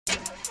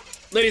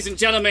Ladies and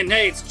gentlemen,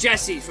 hey, it's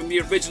Jesse from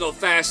the original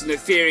Fast and the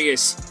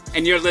Furious,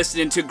 and you're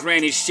listening to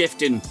Granny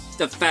Shifting,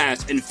 the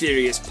Fast and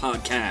Furious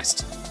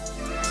podcast.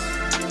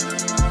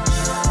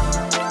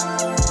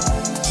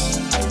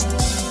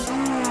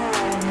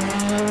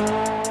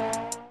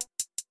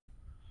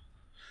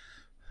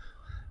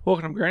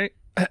 Welcome to Granny.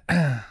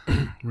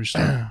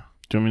 Restart.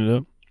 Do you want me to do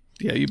it?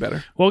 Yeah, you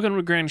better. Welcome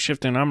to Granny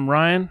Shifting. I'm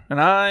Ryan. And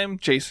I'm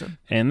Jason.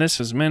 And this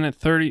is minute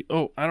 30.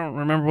 Oh, I don't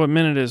remember what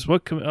minute it is.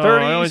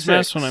 I always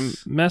mess when I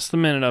mess the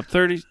minute up.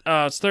 30.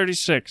 It's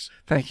 36.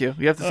 Thank you.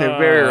 You have to say it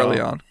very early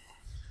on.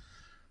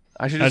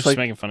 I should just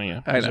making fun of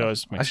you. I know.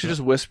 I should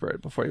just whisper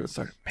it before you even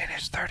start.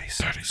 Minute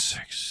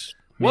 36.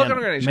 Welcome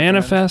to Granny Shifting.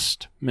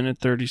 Manifest, minute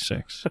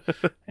 36.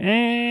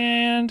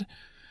 And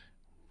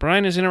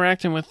Brian is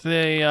interacting with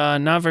a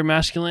not very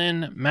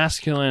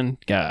masculine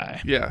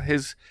guy. Yeah,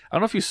 I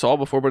don't know if you saw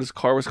before, but his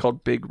car was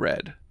called Big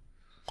Red.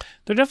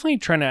 They're definitely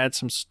trying to add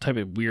some type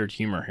of weird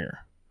humor here.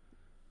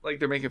 Like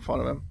they're making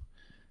fun of him.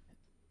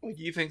 Like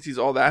he thinks he's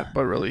all that,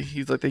 but really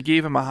he's like they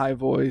gave him a high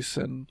voice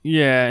and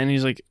and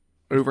he's like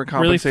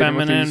overcompensating, really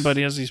feminine, but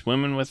he has these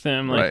women with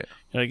him. Like, right.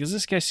 You're like, is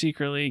this guy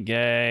secretly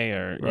gay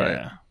or right.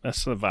 Yeah?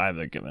 That's the vibe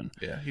they're giving.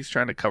 Yeah, he's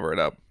trying to cover it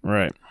up.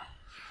 Right.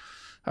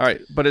 All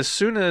right, but as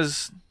soon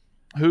as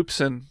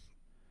Hoops and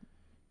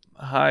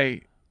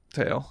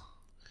Hightail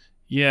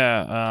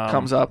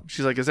comes up,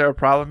 she's like, "Is there a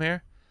problem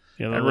here?"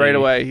 Yeah, and right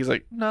away he's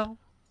like, "No."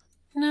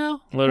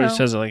 Literally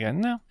says it like a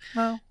no,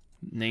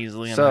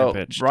 nasally and so high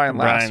pitched. Brian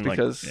laughs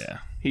because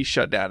he's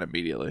shut down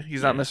immediately.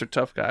 He's not Mr.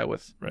 Tough Guy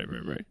with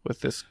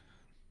this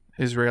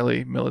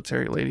Israeli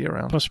military lady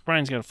around. Plus,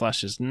 Brian's got to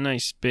flash his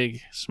nice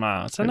big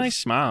smile. It's a nice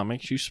smile. It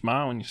makes you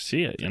smile when you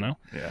see it, you know.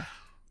 Yeah.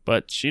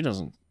 But she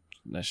doesn't.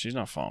 She's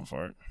not falling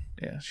for it.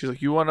 Yeah. She's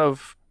like, "You one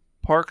of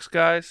Park's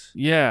guys?"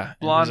 Yeah.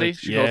 Blondie. Like,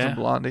 she calls him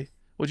Blondie.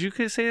 Would you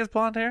say he has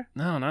blonde hair?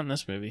 No, not in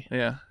this movie.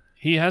 Yeah.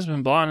 He has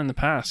been blonde in the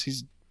past.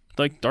 He's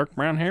like dark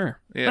brown hair.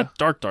 Yeah. Not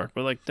dark,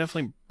 but like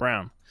definitely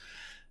brown.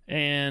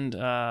 And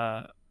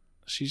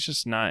she's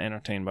just not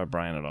entertained by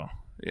Brian at all.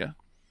 Yeah.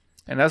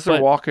 And as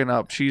they're walking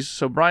up,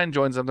 so Brian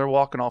joins them. They're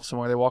walking off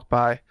somewhere. They walk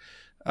by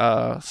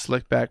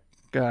slick back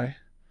guy,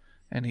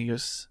 and he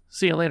goes,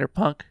 "See you later,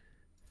 punk."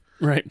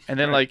 Right. And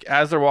then like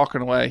as they're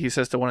walking away, he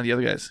says to one of the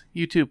other guys,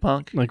 "You too,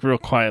 punk." Like real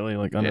quietly,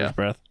 like under his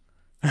breath.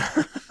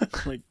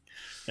 Like,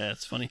 yeah,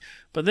 it's funny.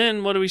 But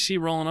then what do we see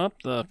rolling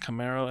up? The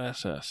Camaro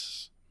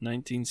SS,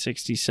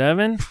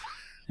 1967.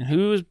 And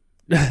who is?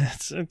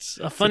 It's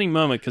a funny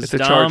moment because it's a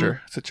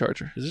Charger. It's a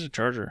Charger. Is this a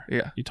Charger?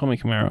 Yeah. You told me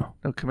Camaro.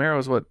 No, Camaro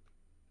is what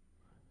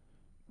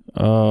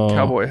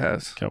Cowboy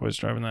has. Cowboy's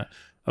driving that.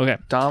 Okay.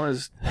 Dom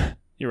is.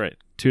 You're right.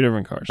 Two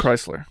different cars.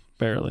 Chrysler.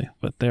 Barely,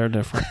 but they are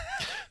different.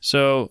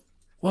 So,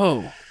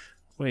 whoa.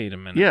 Wait a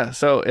minute. Yeah,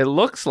 so it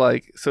looks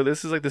like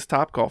this is like this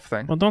Topgolf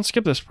thing. Well, don't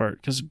skip this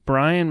part because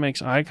Brian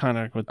makes eye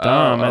contact with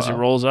Dom as he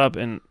rolls up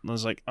and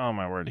was like, "Oh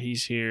my word,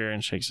 he's here,"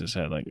 and shakes his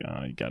head like,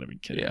 "Oh, you got to be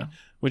kidding!" Yeah,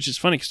 which is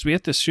funny because we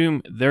have to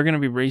assume they're going to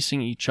be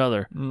racing each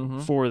other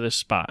for this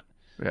spot.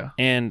 Yeah,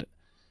 and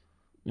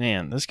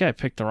man, this guy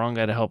picked the wrong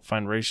guy to help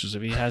find racers.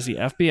 If he has the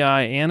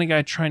FBI and a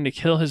guy trying to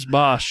kill his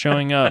boss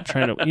showing up,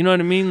 trying to, you know what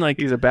I mean?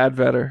 Like he's a bad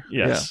vetter.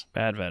 Yes,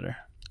 bad vetter.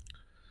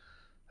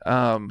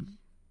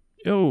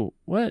 Yo,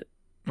 what?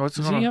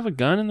 Does he have a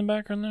gun in the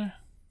background there?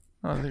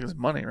 Oh, I think it's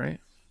money, right?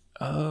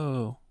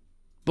 Oh.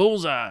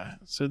 Bullseye.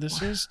 So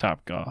this is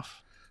Topgolf.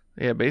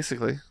 Yeah,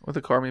 basically. With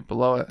the car meet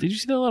below it. Did you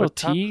see that little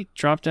T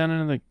drop down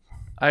into the...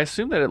 I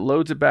assume that it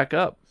loads it back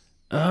up.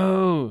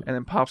 Oh. And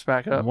then pops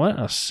back up. What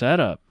a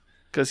setup.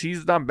 Because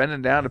he's not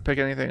bending down to pick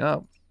anything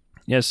up.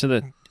 Yeah,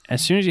 so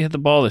as soon as you hit the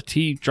ball, the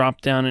T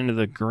dropped down into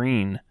the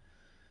green.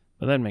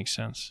 But that makes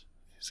sense.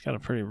 He's got a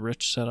pretty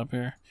rich setup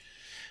here.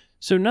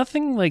 So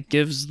nothing like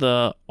gives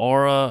the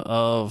aura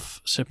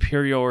of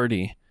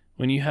superiority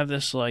when you have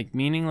this like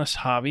meaningless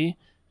hobby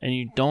and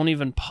you don't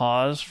even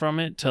pause from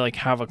it to like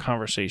have a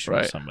conversation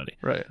with somebody.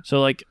 Right. So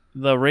like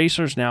the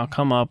racers now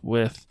come up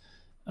with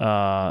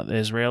the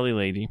Israeli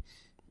lady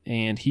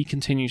and he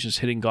continues just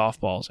hitting golf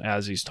balls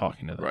as he's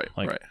talking to them.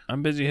 Right.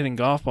 I'm busy hitting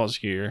golf balls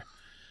here,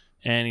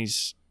 and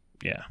he's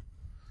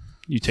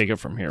You take it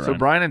from here. So Ryan.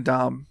 Brian and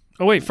Dom.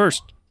 Oh wait,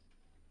 first.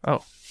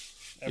 Oh.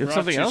 You have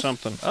something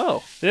else?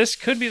 Oh. This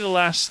could be the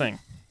last thing.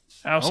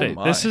 I'll say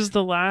this is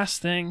the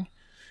last thing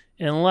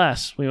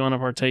unless we want to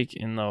partake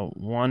in the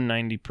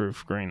 190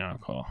 proof grain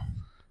alcohol.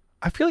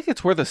 I feel like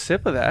it's worth a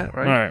sip of that,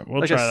 right? All right,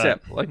 we'll try a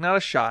sip, like not a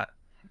shot.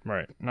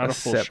 Right, not a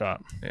full sip.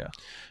 shot. Yeah.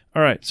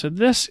 All right, so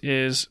this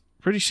is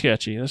pretty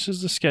sketchy. This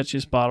is the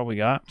sketchiest bottle we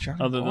got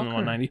other than the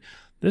 190.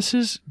 This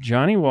is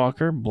Johnny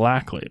Walker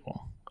Black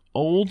Label.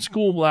 Old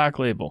school Black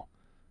Label.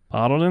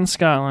 Bottled in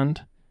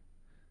Scotland.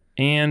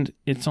 And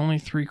it's only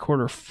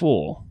 3/4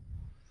 full.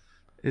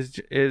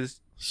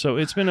 So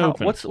it's been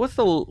open. What's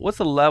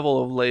the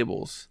level of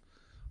labels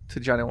to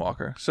Johnny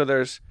Walker? So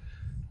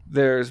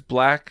there's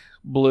black,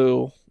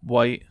 blue,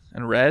 white,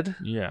 and red.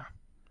 Yeah.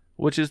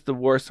 Which is the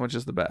worst and which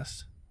is the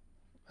best?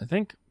 I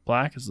think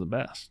black is the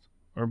best.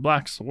 Or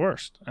black's the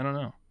worst. I don't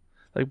know.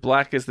 Like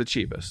black is the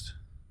cheapest.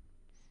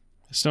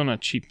 It's still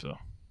not cheap though.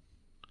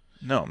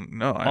 No.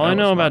 All I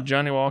know about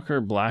Johnny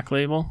Walker Black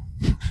Label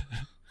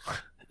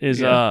is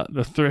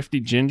the Thrifty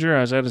Ginger.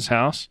 I was at his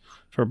house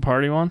for a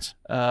party once,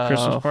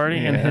 Christmas party,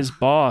 and his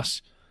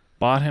boss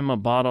bought him a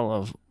bottle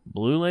of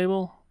Blue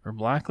Label or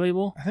Black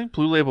Label. I think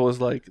Blue Label is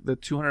like the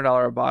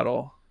 $200 a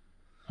bottle.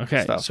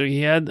 Okay, stuff. so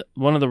he had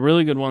one of the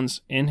really good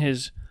ones in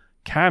his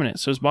cabinet.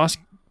 So his boss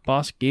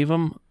gave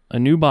him a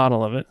new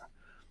bottle of it.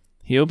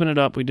 He opened it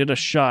up. We did a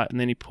shot, and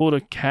then he pulled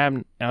a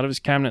cabinet out of his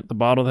cabinet, the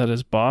bottle that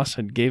his boss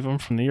had gave him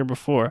from the year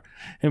before,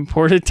 and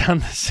poured it down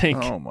the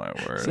sink. Oh my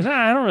word! I said,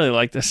 I don't really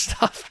like this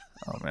stuff.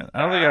 Oh man, I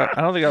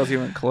don't think I was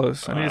even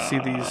close. I need to see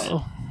these.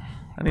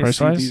 I need to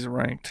see these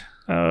ranked.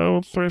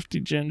 Oh,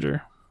 Thrifty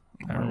Ginger.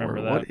 I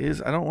remember that. What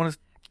is? I don't want to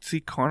see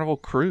Carnival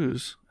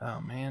Cruise. Oh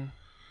man,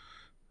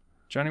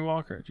 Johnny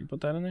Walker. Did you put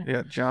that in there?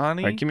 Yeah,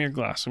 Johnny. All right, give me your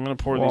glass. I'm gonna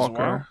pour Walker. these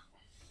water.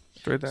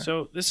 It's right there.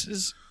 So this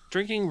is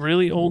drinking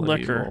really old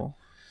liquor.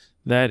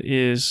 That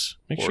is,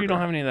 make sure you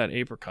don't have any of that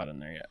apricot in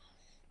there yet.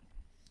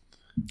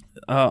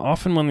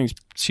 Often when these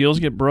seals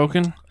get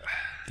broken,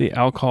 the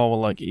alcohol will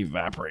like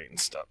evaporate and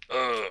stuff.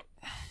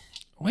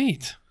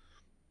 Wait,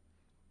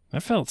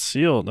 that felt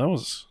sealed. That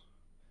was,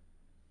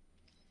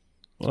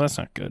 well, that's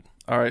not good.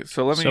 All right,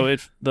 so let me. So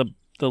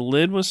the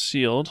lid was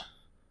sealed,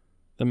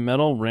 the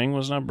metal ring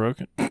was not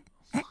broken.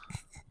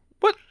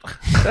 What?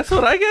 That's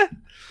what I get.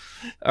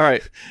 All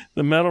right,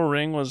 the metal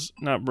ring was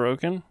not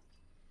broken,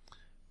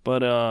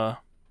 but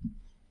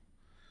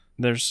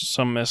there's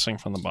some missing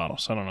from the bottle,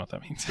 so I don't know what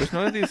that means. There's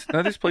none of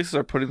these places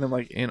are putting them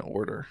like in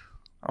order.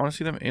 I want to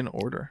see them in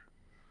order.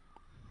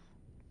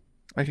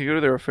 I can go to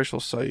their official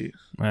site.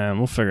 Man,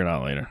 we'll figure it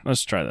out later.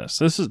 Let's try this.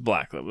 This is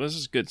Black Label. This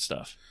is good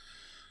stuff.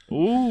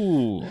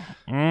 Ooh.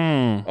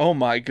 Oh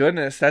my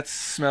goodness, that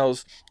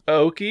smells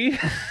oaky.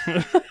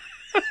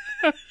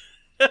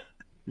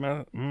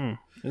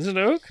 Is it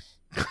oak?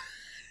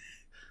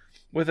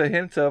 With a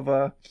hint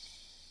of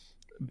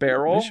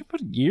barrel. They should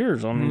put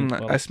years on these.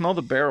 I smell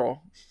the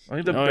barrel. I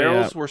think the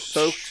barrels were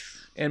soaked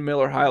in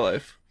Miller High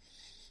Life.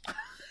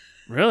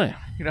 Really?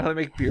 You know how they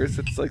make beers?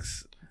 That's like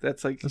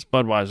this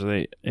Budweiser.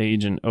 They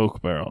age in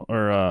oak barrel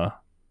or I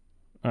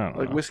don't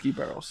know. Like whiskey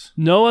barrels.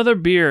 No other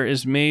beer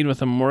is made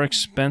with a more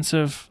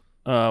expensive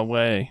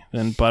way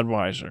than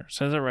Budweiser. It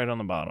says it right on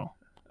the bottle.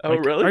 Oh,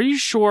 really? Are you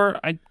sure?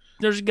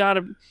 There's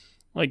gotta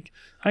I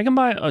can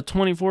buy a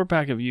 24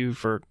 pack of you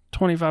for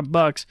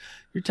 $25.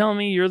 You're telling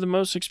me you're the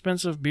most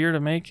expensive beer to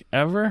make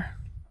ever?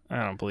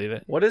 I don't believe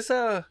it. What is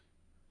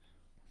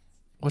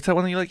what's that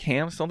one that you like?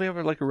 Hams? Don't they have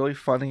like a really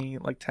funny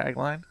like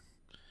tagline?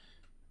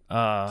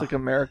 It's like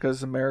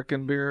America's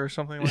American beer or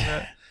something like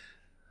that.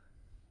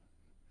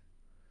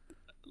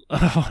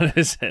 What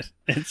is it?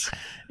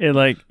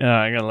 I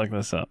gotta look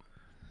this up.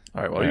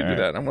 All right, while you do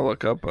that, I'm gonna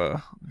look up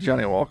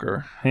Johnny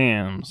Walker.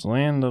 Hams,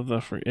 land of the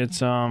free.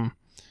 It's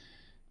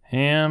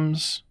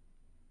Hams,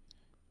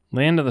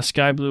 land of the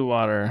sky blue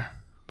water,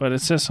 but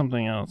it says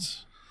something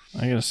else.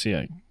 I gotta see.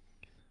 Wait,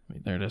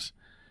 there it is.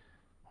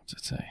 What's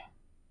it say?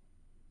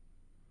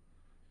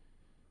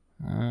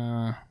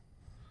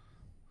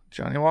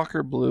 Johnny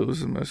Walker Blue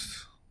is the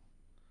most.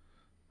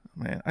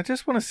 Man, I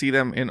just want to see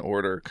them in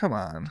order. Come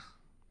on.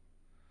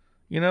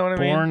 You know what I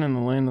mean? Born in the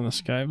land of the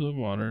sky blue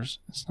waters.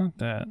 It's not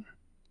that.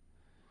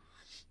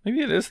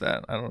 Maybe it is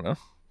that. I don't know.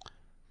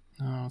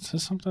 No, it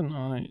says something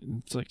on it.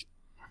 It's like.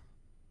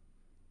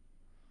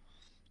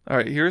 All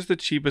right, here's the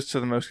cheapest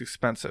to the most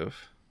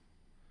expensive.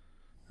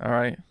 All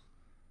right.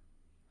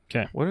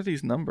 Okay. What are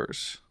these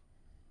numbers?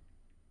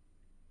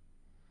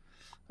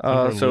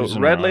 So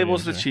red label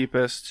is the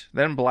cheapest,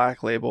 then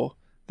black label,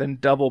 then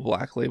double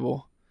black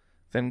label,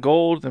 then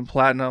gold, then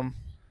platinum,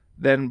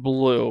 then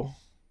blue.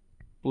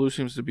 Blue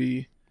seems to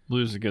be...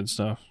 Blue's the good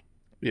stuff.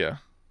 Yeah.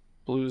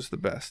 Blue's the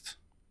best.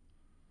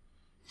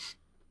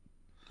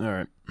 All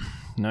right.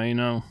 Now you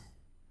know.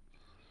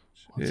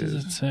 What does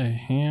it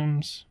say?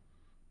 Hams?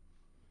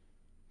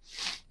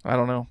 I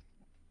don't know.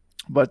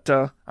 But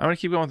I'm going to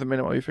keep going with the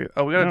minute while you figure...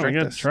 Oh, we got to drink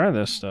this. Try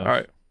this stuff. All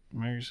right.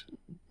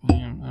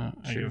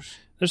 Cheers.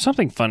 There's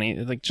something funny.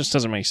 It just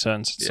doesn't make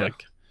sense. It's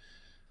like...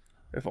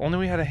 If only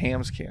we had a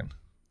Hams can.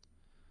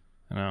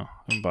 I know. I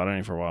haven't bought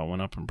any for a while.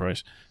 Went up in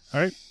price.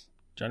 All right.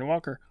 Johnny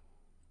Walker.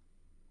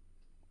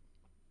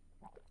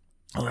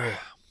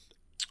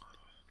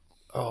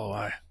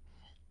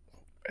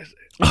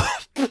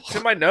 It's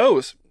in my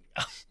nose.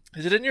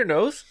 Is it in your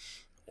nose?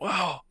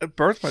 Wow. It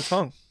burns my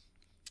tongue.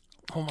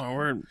 Oh, my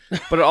word.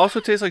 But it also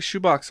tastes like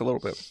shoebox a little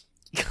bit.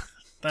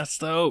 That's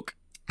the oak.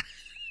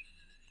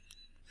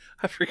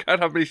 I forgot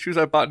how many shoes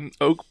I bought in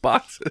oak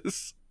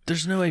boxes.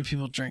 There's no way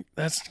people drink.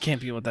 That can't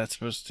be what that's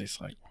supposed to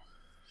taste like.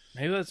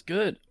 Maybe that's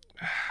good.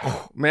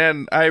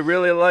 Man, I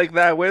really like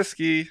that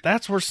whiskey.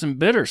 That's worse than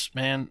bitters,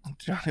 man.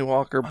 Johnny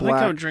Walker Black. I think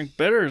I would drink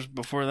bitters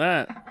before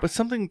that. But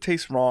something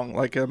tastes wrong,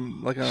 like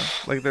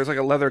there's like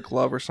a leather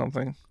glove or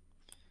something.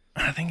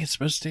 I think it's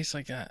supposed to taste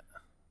like that.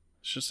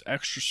 It's just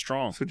extra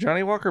strong. So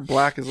Johnny Walker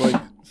Black is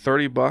like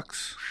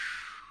 $30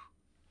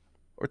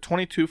 or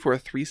 $22 for a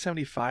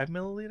 375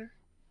 milliliter.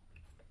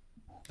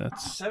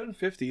 That's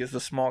 $7.50 is the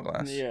small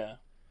glass. Yeah,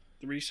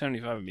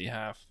 $3.75 would be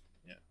half.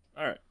 Yeah.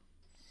 All right.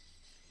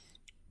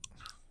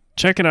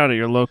 check it out at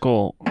your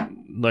local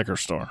liquor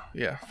store.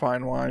 Yeah,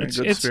 fine wine and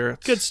good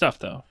spirits. Good stuff,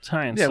 though.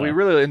 Italian yeah, stuff. we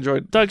really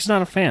enjoyed. Doug's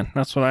not a fan.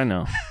 That's what I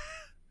know.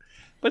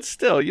 But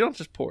still, you don't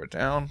just pour it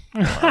down.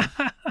 You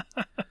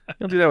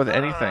don't do that with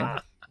anything.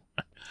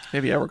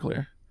 Maybe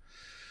Everclear.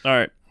 All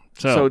right.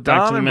 So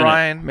Dom and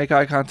Brian make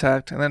eye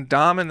contact, and then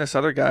Dom and this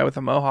other guy with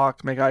a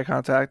mohawk make eye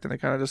contact, and they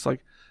kind of just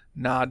like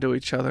nod to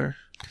each other.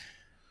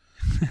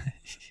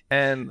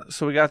 And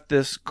so we got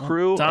this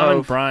crew Dom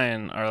and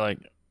Brian are like,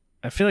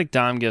 I feel like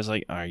Dom gives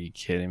like, are you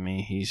kidding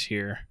me? He's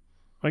here.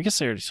 Well, I guess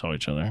they already saw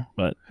each other,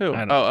 but who? To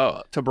Brian.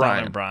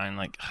 Dom and Brian,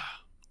 like.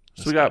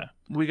 So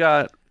we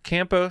got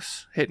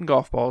Campos hitting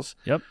golf balls.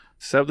 Yep.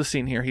 Set up the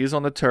scene here. He's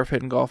on the turf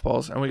hitting golf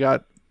balls, and we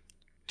got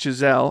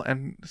Giselle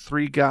and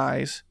 3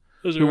 guys.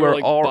 Those were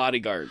like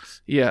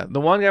bodyguards. Yeah,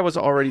 the one guy was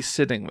already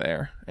sitting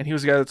there, and he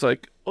was the guy that's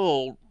like,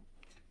 "Oh,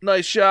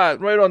 nice shot,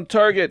 right on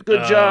target,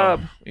 good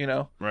job," you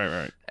know.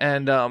 Right.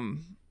 And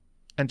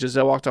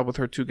Giselle walked up with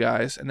her 2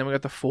 guys, and then we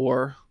got the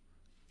 4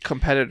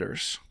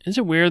 competitors. Is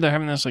it weird they're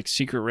having this like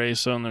secret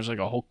race, though, and there's like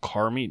a whole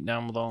car meet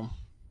down with them?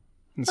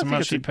 And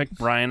somehow she picked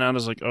Brian out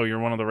as like, oh, you're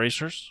one of the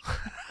racers?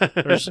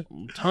 There's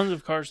tons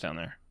of cars down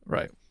there.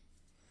 Right.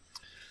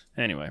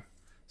 Anyway.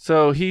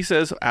 So he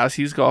says, as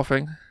he's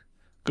golfing,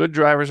 good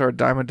drivers are a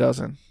dime a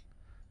dozen.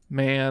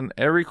 Man,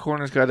 every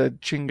corner's got a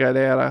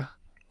chingadera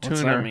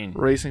tuner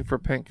racing for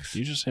pinks. Did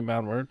you just say a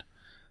bad word?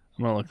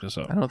 I'm going to look this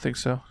up. I don't think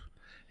so.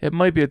 It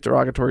might be a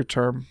derogatory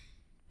term,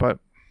 but...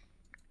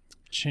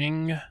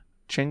 Chingadera.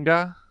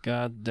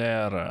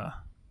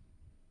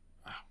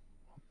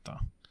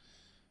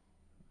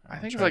 I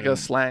think it's like a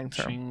slang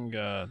term.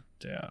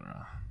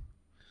 Chingadera.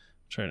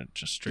 Try to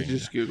just straighten.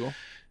 Just Google.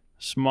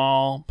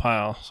 Small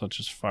pile,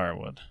 such as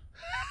firewood.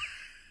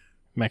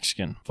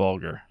 Mexican,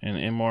 vulgar, an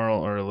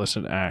immoral or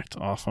illicit act,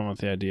 often with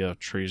the idea of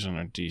treason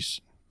or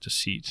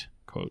deceit.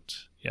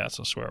 Quote. Yeah, it's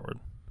a swear word.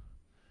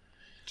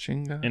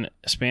 Chinga. In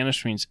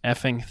Spanish means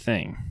effing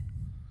thing.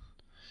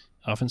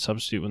 Often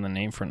substitute when the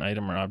name for an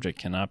item or object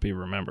cannot be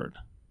remembered.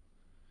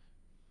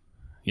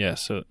 Yeah,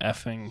 so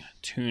effing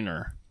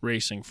tuner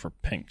racing for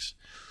pinks.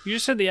 You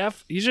just said the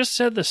F. You just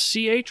said the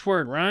CH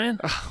word, Ryan.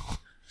 Oh,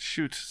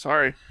 shoot,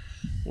 sorry.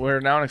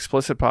 We're now an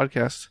explicit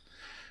podcast.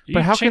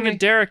 But how can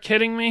Chingadera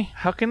kidding me?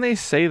 How can they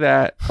say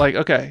that? Like,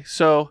 okay,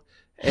 so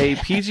a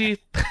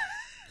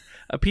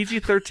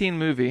PG-13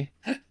 movie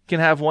can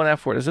have one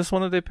F word. Is this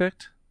one that they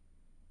picked?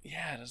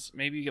 Yeah,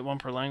 maybe you get one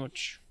per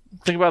language.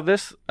 Think about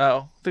this.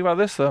 Think about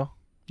this though.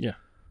 Yeah.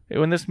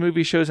 When this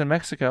movie shows in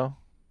Mexico,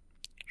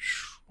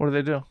 what do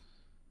they do?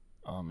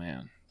 Oh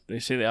man, they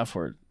say the F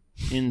word.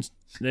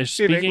 They're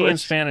speaking in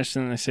Spanish,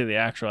 and then they say the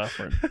actual F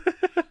word.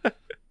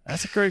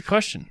 That's a great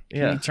question.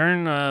 Yeah.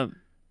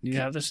 You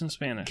have this in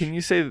Spanish. Can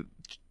you say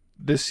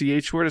the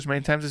CH word as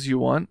many times as you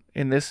want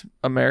in this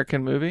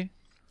American movie?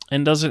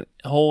 And does it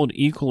hold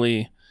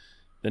equally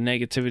the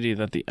negativity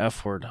that the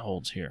F word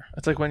holds here?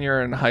 It's like when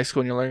you're in high school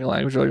and you're learning a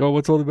language, you're like, oh,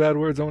 what's all the bad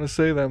words? I want to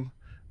say them.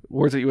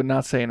 Words that you would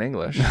not say in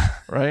English,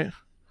 right?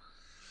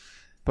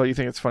 But you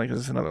think it's funny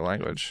because it's another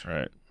language.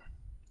 Right.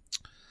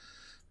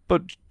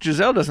 But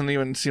Giselle doesn't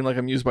even seem like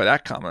amused by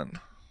that comment.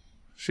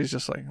 She's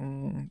just like,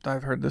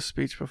 I've heard this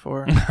speech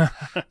before.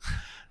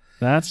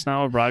 That's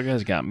not what Braga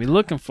has got me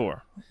looking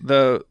for.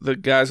 The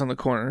guys on the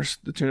corners,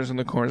 the tuners on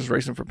the corners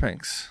racing for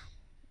pinks.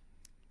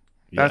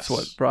 That's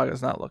what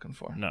Braga's not looking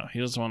for. No, he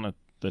doesn't want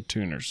the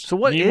tuners. So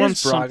what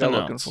is Braga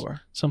looking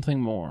for? Something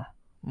more.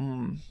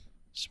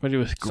 Somebody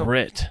with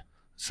grit.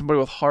 Somebody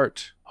with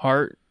heart.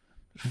 Heart.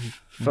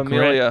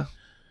 Familia. Grit.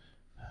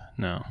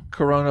 No.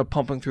 Corona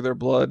pumping through their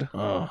blood.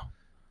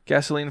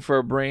 Gasoline for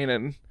a brain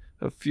and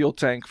a fuel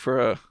tank for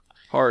a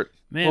heart.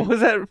 Man. What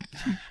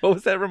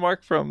was that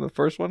remark from the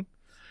first one?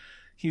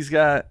 He's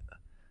got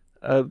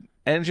an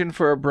engine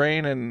for a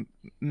brain and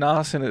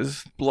nos in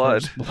his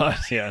blood.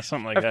 Yeah,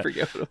 something like that. I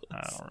forget what it was.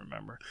 I don't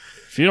remember.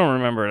 If you don't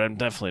remember it, I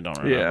definitely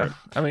don't remember.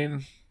 Yeah, I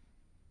mean...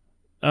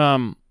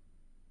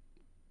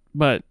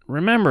 But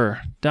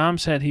remember, Dom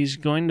said he's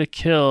going to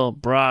kill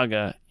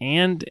Braga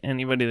and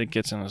anybody that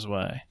gets in his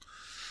way.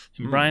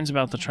 And Brian's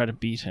about to try to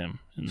beat him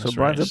in this race.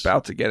 Brian's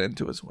about to get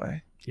into his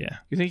way. Yeah.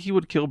 You think he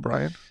would kill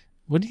Brian?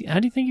 How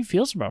do you think he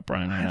feels about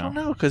Brian right now? I don't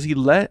know, because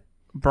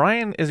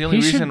Brian is the only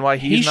reason why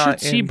he's not in... He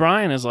should see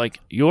Brian as like,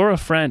 you're a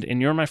friend,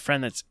 and you're my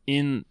friend that's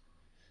in...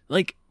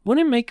 Like,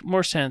 wouldn't it make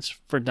more sense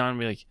for Don to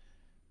be like,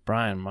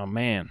 Brian, my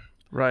man.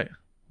 Right.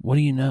 What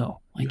do you know?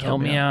 Like,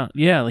 help me out.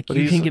 Yeah, like,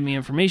 you can give me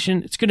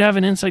information. It's good to have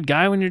an inside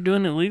guy when you're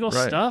doing illegal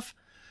stuff.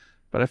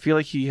 But I feel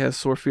like he has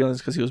sore feelings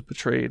because he was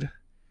betrayed.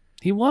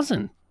 He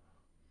wasn't.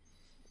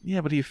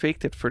 Yeah, but he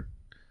faked it for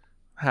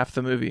half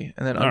the movie,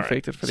 and then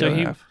unfaked it for the other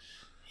half.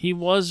 He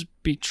was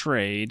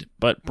betrayed,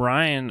 but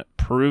Brian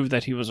proved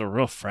that he was a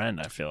real friend,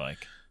 I feel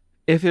like.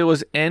 If it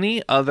was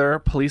any other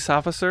police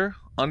officer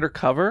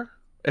undercover,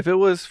 if it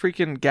was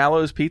freaking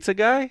Gallows Pizza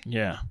guy,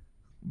 yeah,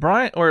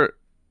 Brian or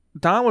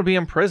Don would be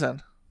in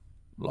prison.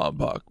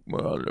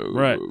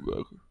 Right.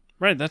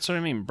 Right, that's what I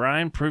mean.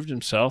 Brian proved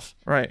himself.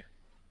 Right.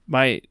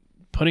 By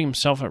putting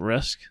himself at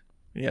risk.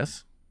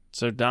 Yes.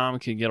 So Dom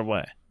could get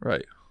away.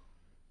 Right.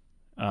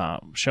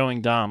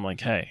 showing Dom,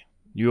 like, hey,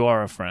 you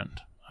are a friend.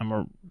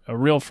 I'm a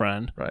real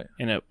friend. Right.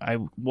 And I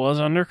was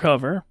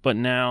undercover, but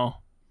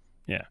now,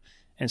 yeah.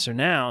 And so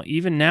now,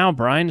 even now,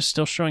 Brian is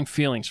still showing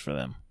feelings for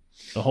them,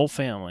 the whole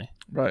family.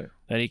 Right.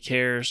 That he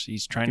cares.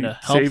 He's trying to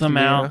help them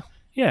out.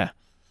 Yeah.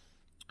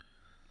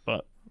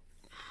 But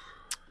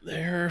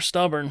they're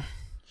stubborn.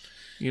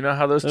 You know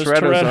how those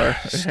Torettos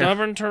are.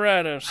 Stubborn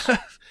Torettos.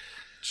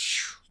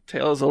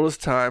 Tale as old as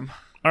time.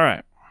 All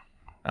right.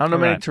 I don't know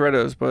many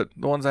Torettos, but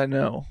the ones I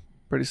know,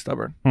 pretty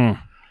stubborn.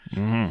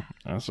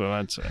 That's what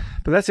I'd say.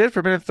 But that's it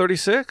for minute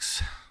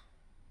 36.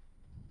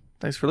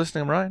 Thanks for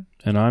listening. I'm Ryan.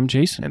 And I'm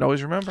Jason. And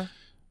always remember,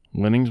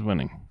 winning's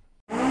winning.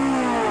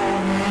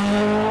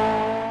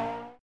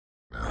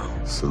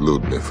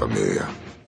 Salute me, familia.